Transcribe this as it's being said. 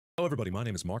Hello everybody, my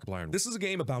name is Markiplier, and this is a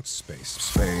game about space.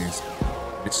 Space.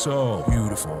 It's so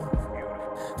beautiful.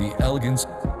 The elegance,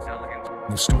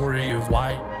 the story of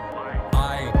why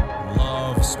I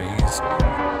love space.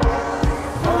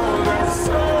 Oh, that's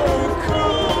so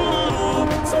cool!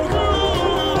 So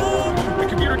cool! The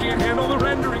computer can't handle the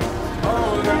rendering.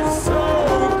 Oh, that's so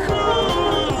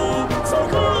cool! So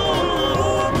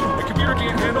cool! The computer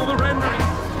can't handle the rendering.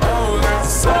 Oh, that's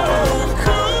so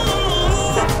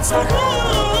cool! So cool!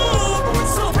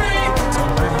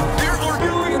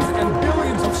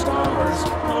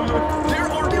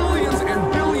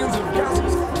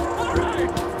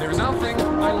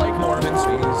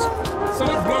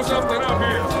 Someone blow something up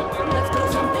here. Let's blow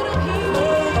something up here.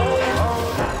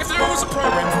 If there was a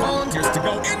program for volunteers to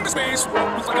go into space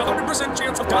with like 100%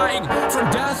 chance of dying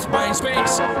from death by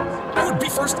space, I would be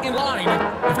first in line.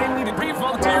 If they needed brave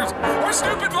volunteers or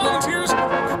stupid volunteers,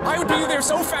 I would be there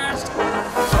so fast.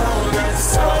 Oh, that's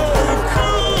so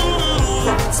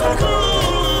cool. So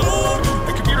cool.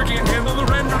 The computer can't handle the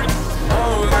rendering.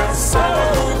 Oh, that's so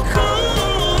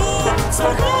cool. So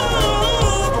cool.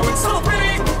 Oh, it's so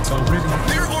pretty. So pretty.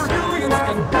 There are billions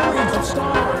and billions of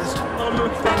stars.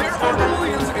 There are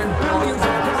billions and billions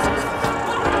of galaxies.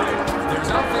 Alright, there's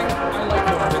nothing I like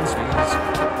more than space.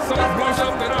 Someone blow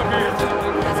something up here.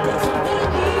 Let's blow something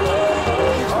up here.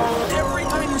 Every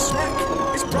tiny speck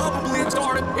is probably a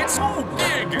star. It's so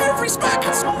big. Every speck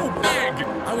is so big.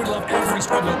 I would love every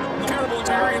struggle, the terrible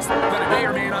experience that it may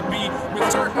or may not be,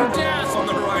 with certain death on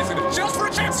the horizon, just for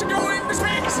a chance to go into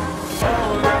space.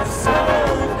 Oh, that's so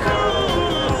cool.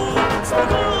 So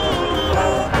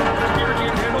cool. The computer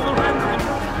can't handle the rendering.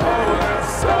 Oh,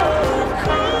 that's so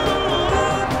cool.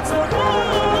 So cool.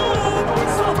 Oh,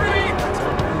 it's so pretty.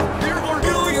 There are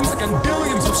billions and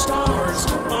billions of stars.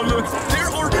 There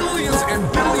are billions and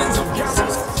billions of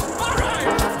galaxies. Alright,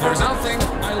 there's nothing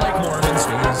I like more than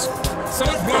space.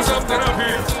 Someone blow something up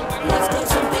here. Let's blow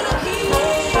something up here.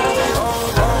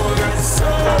 Oh, that's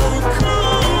so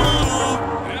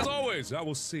cool. And as always, I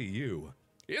will see you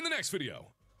in the next video.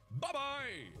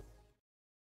 Bye-bye!